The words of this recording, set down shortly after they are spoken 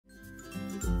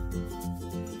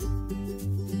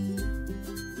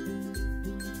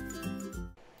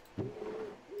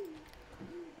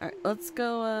let's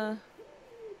go,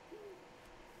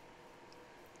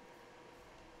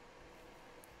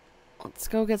 let's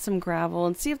go get some gravel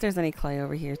and see if there's any clay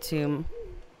over here too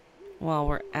while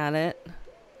we're at it.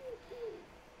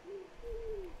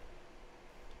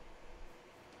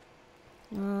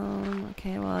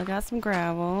 Okay, well, I got some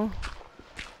gravel.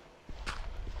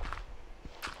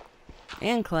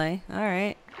 And clay.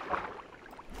 Alright.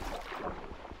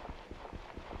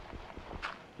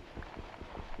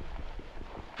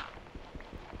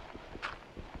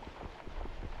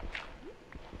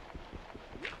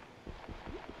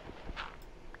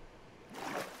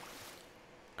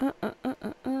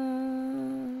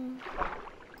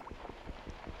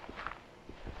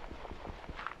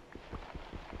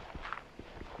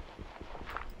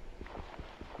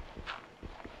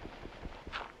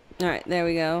 Alright, there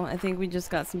we go. I think we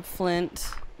just got some flint.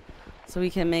 So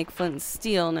we can make flint and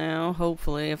steel now,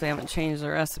 hopefully, if they haven't changed the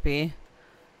recipe.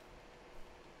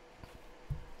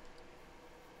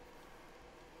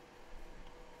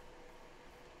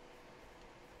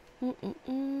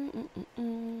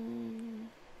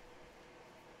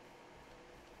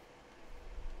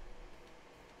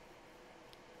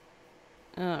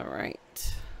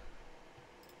 Alright.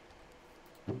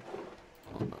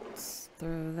 Let's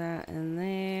throw that in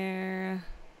there.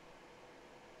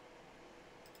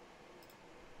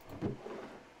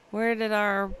 Where did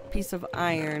our piece of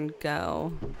iron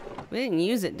go? We didn't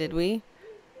use it, did we?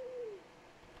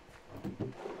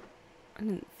 I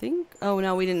didn't think. Oh,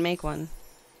 no, we didn't make one.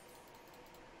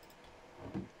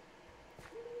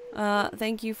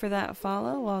 Thank you for that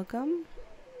follow. Welcome.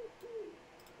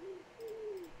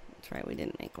 That's right, we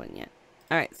didn't make one yet.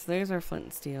 Alright, so there's our flint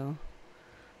and steel.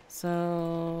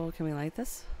 So, can we light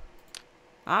this?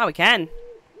 Ah, we can!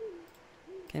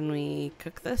 Can we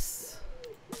cook this?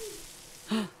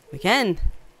 We can!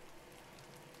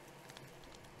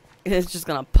 It's just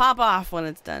gonna pop off when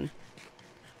it's done.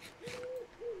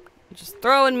 Just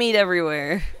throwing meat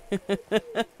everywhere.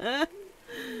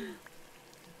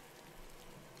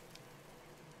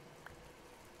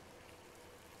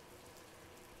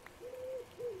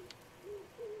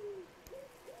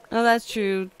 Oh, that's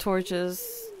true.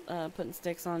 Torches, putting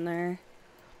sticks on there.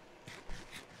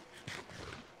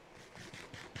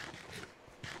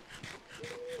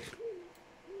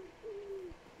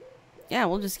 Yeah,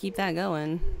 we'll just keep that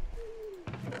going.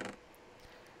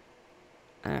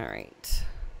 Alright.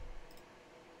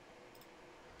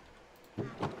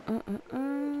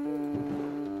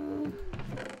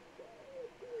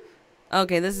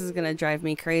 Okay, this is gonna drive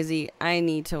me crazy. I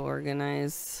need to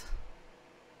organize.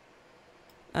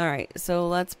 Alright, so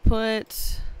let's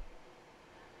put...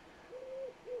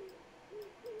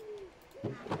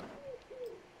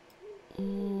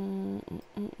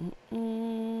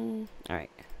 Alright.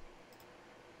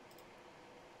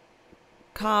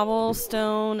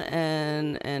 Cobblestone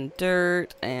and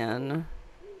dirt and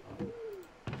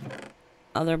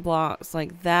other blocks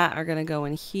like that are gonna go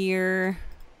in here.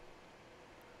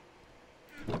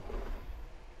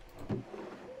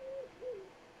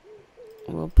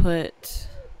 We'll put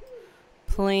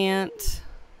plant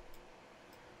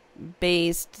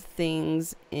based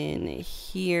things in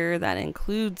here. That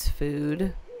includes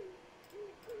food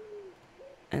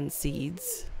and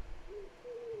seeds.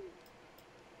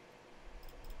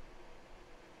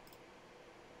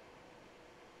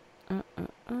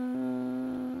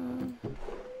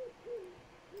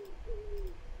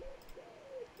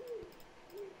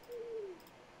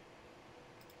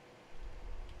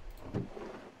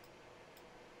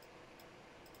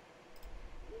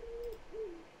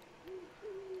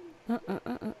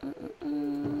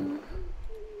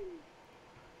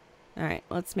 Alright,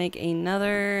 let's make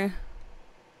another.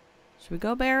 Should we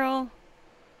go barrel?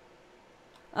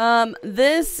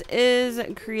 This is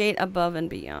create above and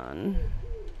beyond.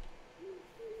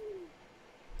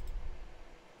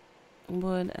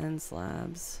 Wood and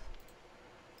slabs.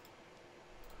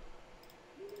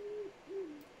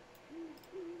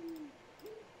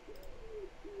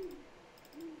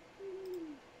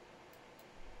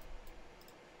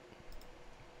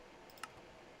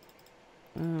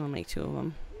 I'll make 2 of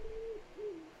them.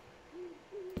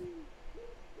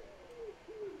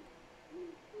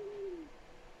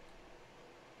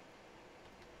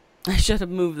 I should have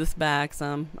moved this back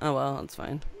some. Oh well, that's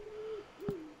fine.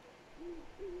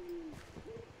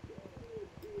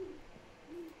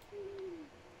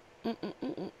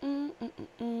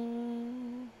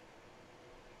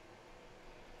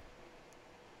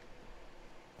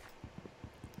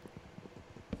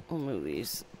 We'll move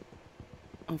these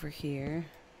over here.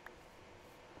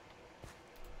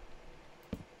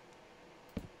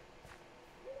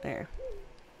 There.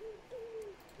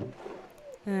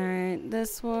 Alright,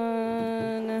 this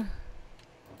one.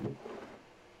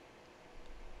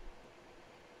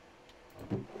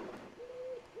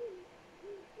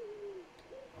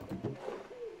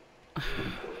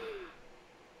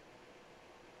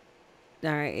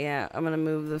 Alright, yeah, I'm gonna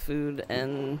move the food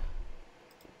and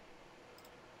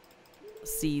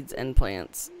seeds and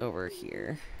plants over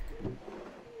here.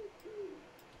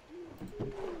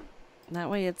 That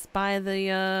way it's by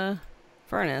the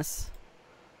furnace.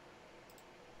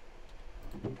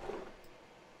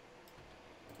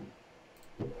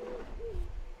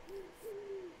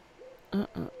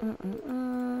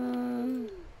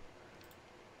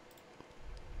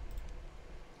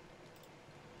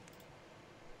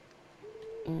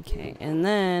 Okay, and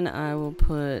then I will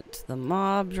put the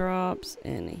mob drops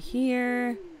in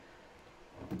here.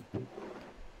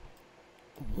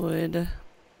 Wood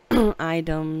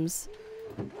items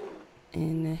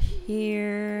in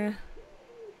here.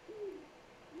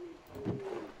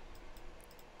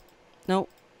 Nope.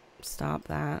 Stop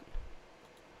that.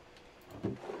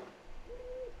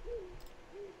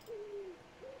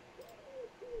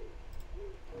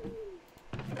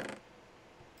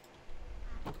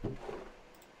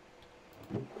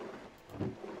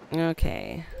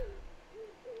 Okay.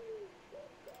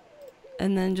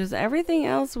 And then just everything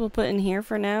else we'll put in here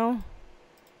for now.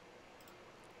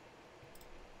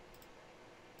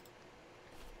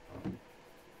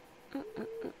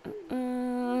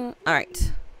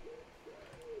 Alright.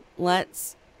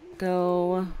 Let's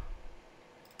go.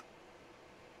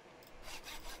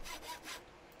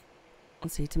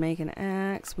 Let's see, to make an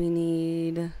axe, we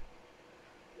need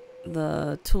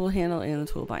the tool handle and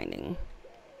the tool binding.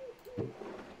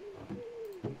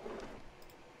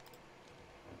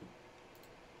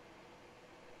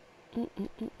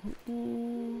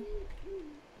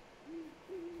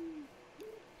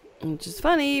 Which is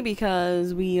funny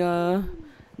because we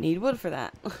need wood for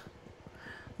that.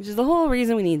 Which is the whole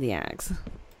reason we need the axe.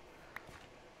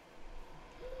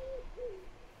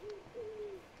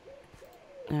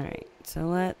 Alright, so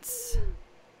let's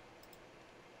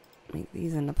make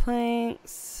these into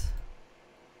planks.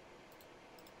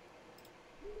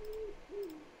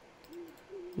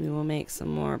 We will make some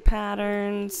more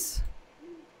patterns.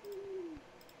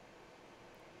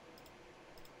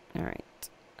 Alright.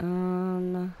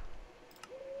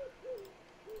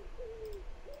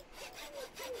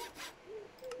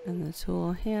 And the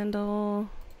tool handle.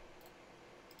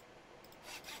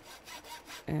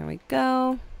 There we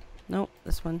go. Nope,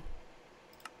 this one.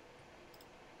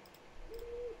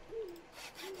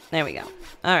 There we go.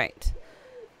 Alright.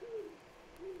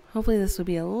 Hopefully this will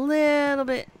be a little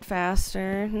bit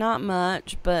faster. Not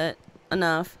much, but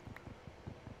enough.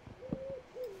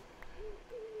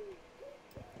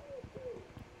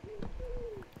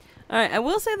 Alright, I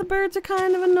will say the birds are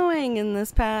kind of annoying in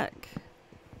this pack.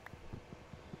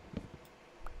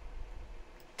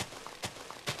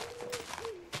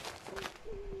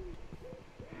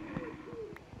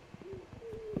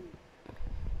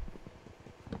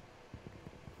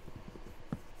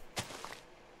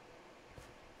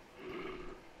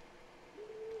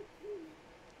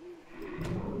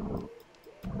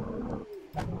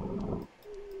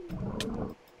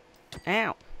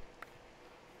 Ow.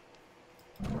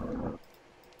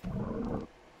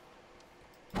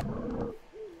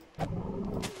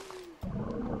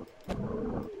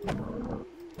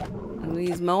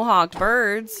 These mohawk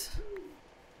birds.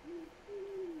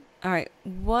 Alright,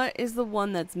 what is the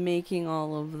one that's making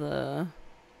all of the...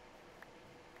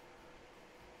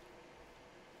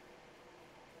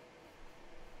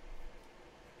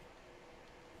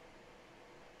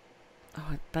 Oh,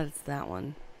 I bet it's that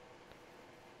one.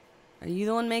 Are you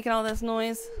the one making all this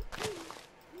noise?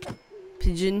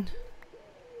 Pigeon?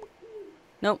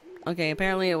 Nope. Okay,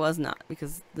 apparently it was not,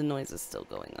 because the noise is still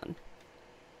going on.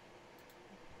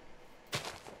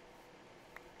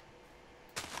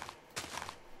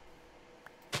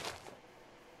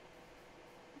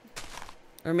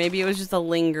 Or maybe it was just a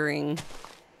lingering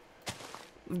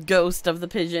ghost of the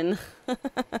pigeon.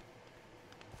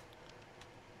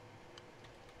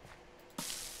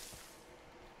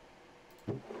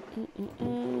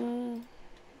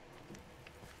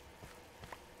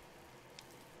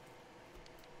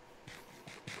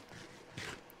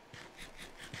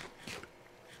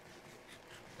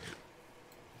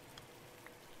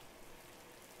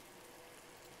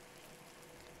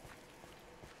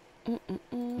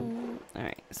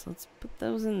 Alright, so let's put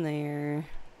those in there.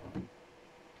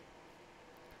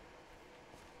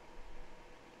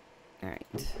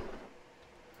 Alright.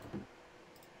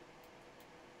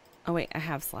 Oh wait, I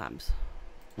have slabs.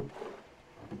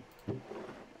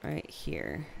 Right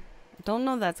here. Don't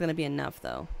know that's gonna be enough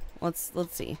though. Let's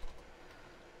see.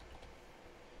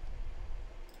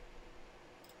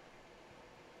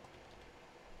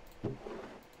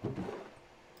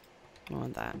 I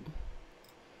want that.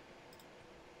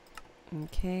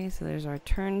 Okay, so there's our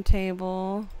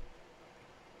turntable.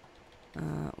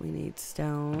 We need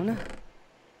stone.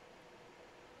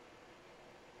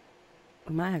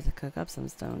 We might have to cook up some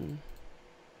stone.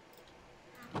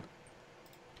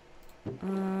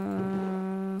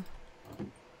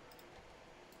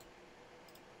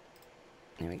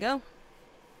 There we go.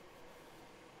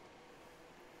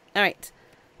 Alright.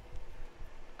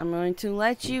 I'm going to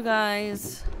let you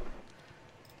guys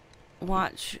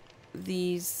watch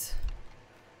these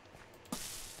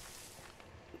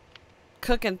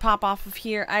cook and pop off of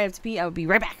here. I have to pee. I will be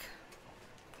right back.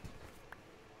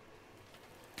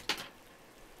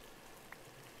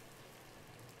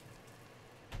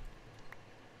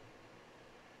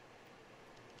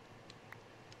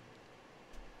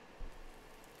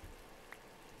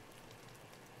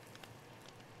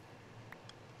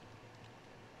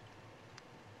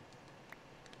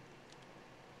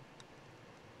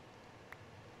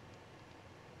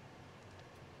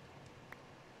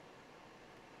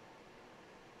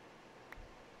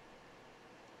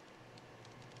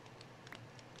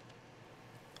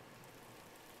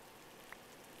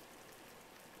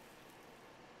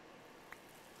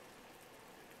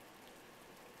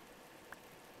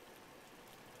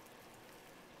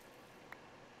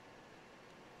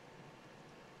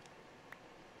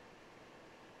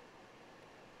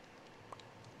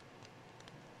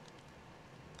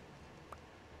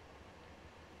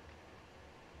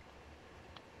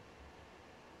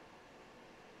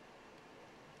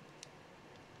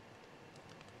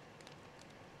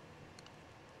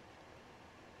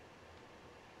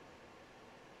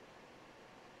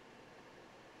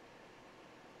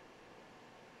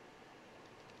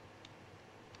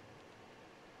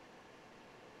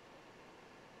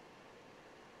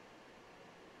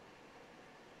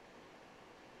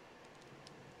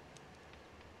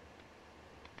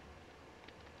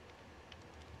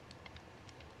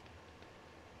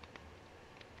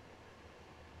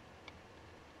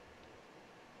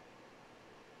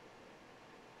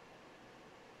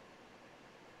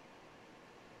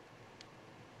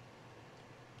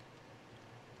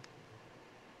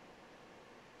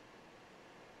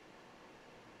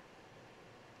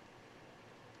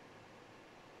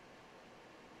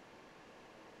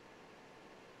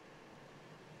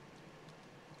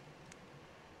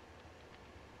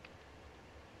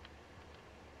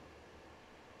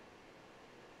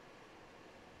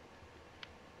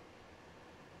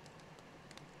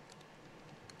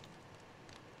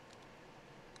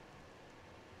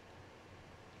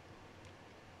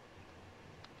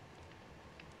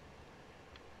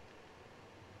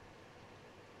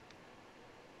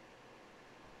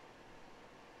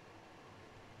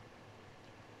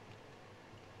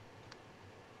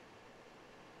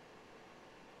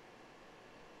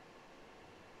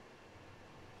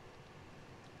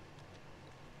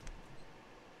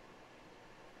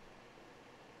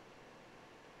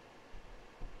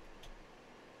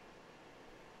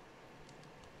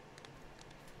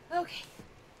 Okay.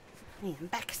 Hey, I'm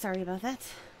back. Sorry about that.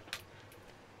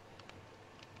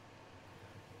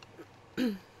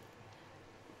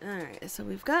 Alright, so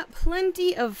we've got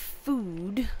plenty of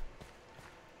food.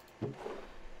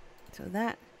 So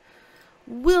that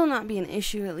will not be an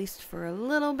issue, at least for a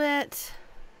little bit.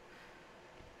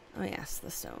 Oh yes,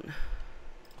 the stone.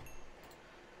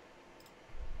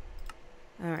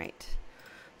 Alright.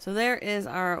 So there is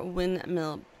our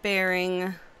windmill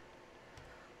bearing.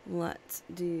 Let's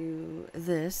do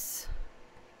this.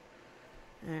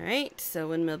 Alright, so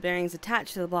windmill bearings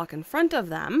attached to the block in front of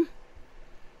them.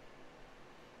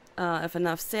 If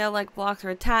enough sail-like blocks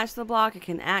are attached to the block, it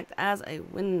can act as a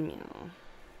windmill.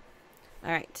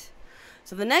 Alright,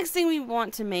 so the next thing we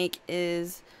want to make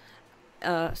is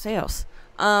sails.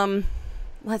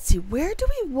 Let's see, where do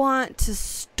we want to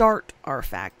start our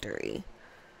factory?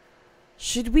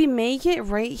 Should we make it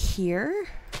right here?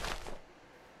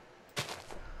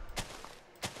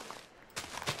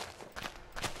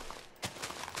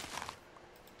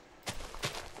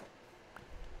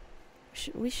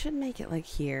 We should make it like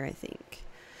here, I think.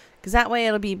 Because that way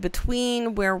it'll be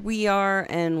between where we are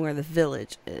and where the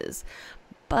village is.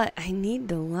 But I need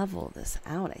to level this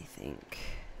out, I think.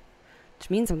 Which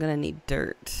means I'm going to need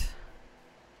dirt.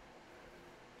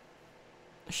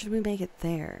 Or should we make it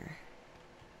there?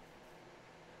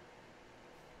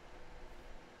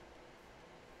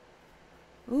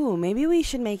 Ooh, maybe we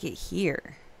should make it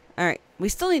here. Alright, we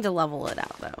still need to level it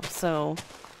out though, so...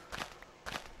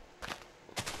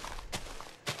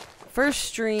 First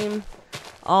stream,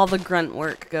 all the grunt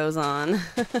work goes on.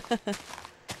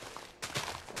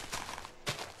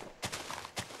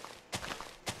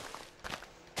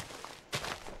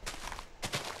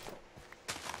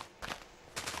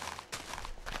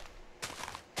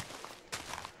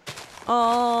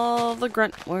 All the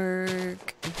grunt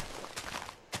work.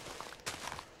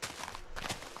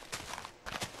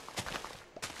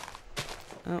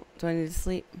 Oh, do I need to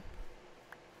sleep?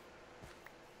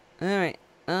 Alright.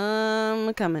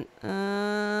 I'm coming.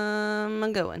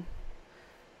 I'm going.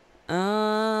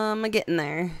 I'm getting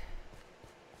there.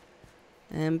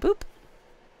 And boop.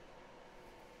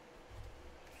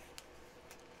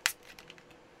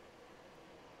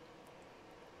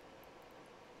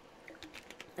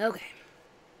 Okay.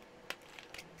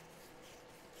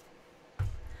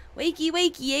 Wakey,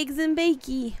 wakey, eggs and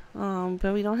bakey.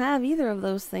 But we don't have either of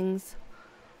those things.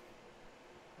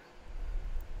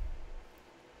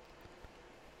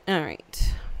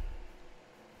 Alright.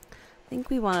 I think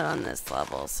we want it on this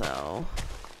level, so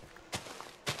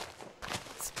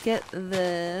let's get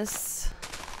this.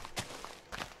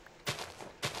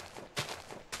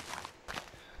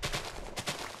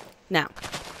 Now,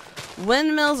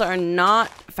 windmills are not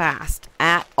fast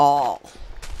at all,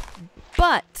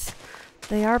 but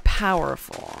they are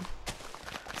powerful.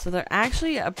 So they're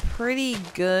actually a pretty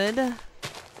good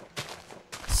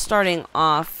starting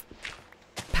off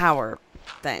power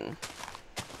thing.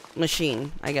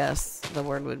 Machine, I guess the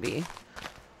word would be.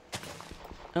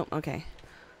 Oh, okay.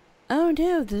 Oh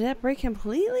no, did that break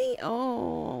completely?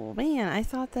 Oh man, I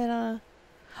thought that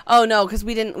oh no, because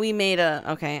we made a,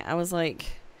 okay, I was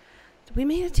like, we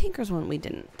made a Tinker's one. We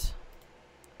didn't,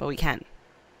 but we can.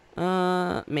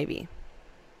 Maybe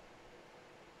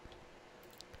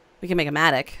we can make a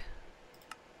Matic.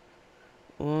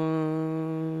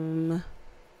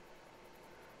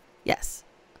 Yes.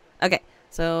 Okay,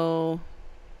 so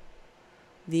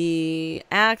the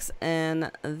axe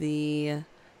and the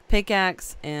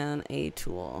pickaxe and a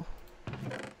tool.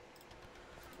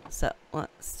 So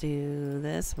let's do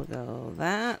this. We'll go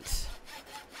that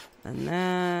and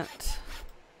that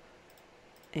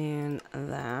and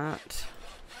that.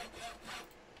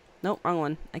 Nope, wrong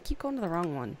one. I keep going to the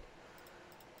wrong one.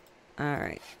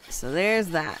 Alright, so there's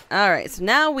that. Alright, so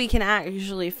now we can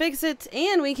actually fix it,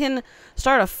 and we can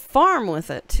start a farm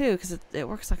with it, too, because it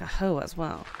works like a hoe as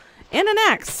well. And an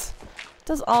axe. It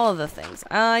does all of the things.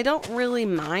 I don't really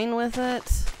mine with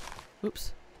it.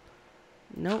 Oops.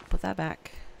 Nope, put that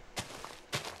back.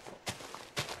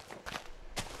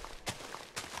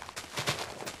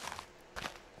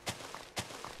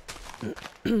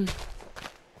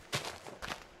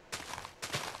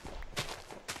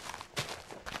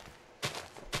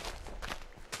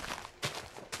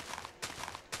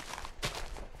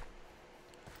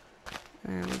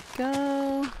 There we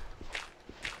go.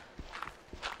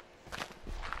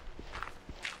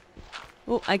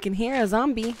 Oh, I can hear a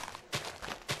zombie.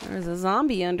 There's a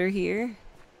zombie under here.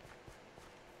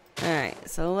 Alright,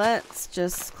 so let's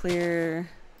just clear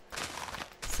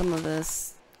some of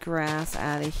this grass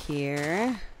out of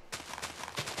here.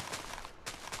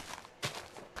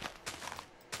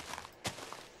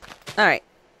 Alright.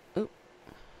 Oop.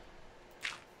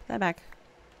 Put that back.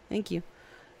 Thank you.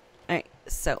 Alright,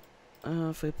 so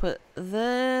if we put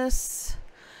this,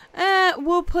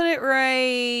 we'll put it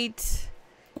right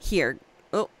here.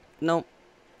 Oh, nope.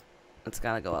 It's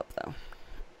gotta go up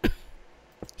though.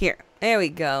 Here. There we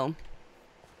go.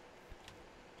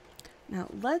 Now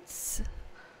let's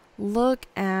look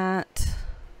at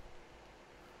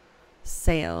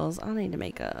sails. I'll need to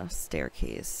make a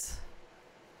staircase.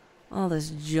 All this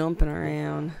jumping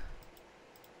around.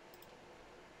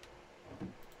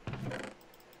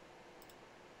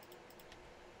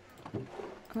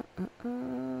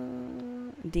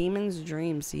 Demon's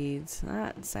Dream Seeds.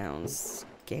 That sounds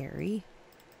scary.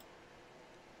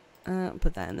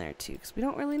 Put that in there too, because we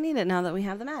don't really need it now that we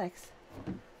have the Maddox.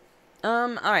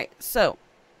 Alright, so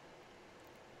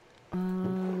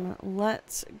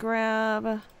let's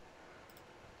grab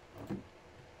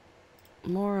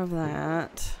more of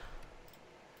that.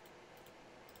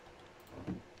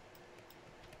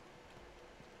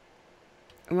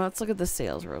 And let's look at the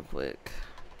sails real quick.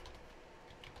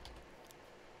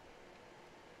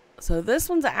 So this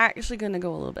one's actually going to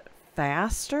go a little bit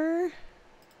faster.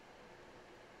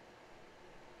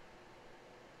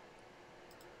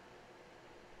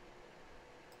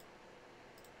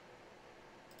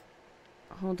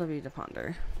 Hold W to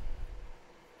ponder.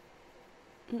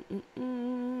 Yeah,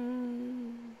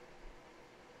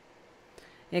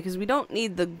 because we don't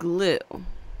need the glue.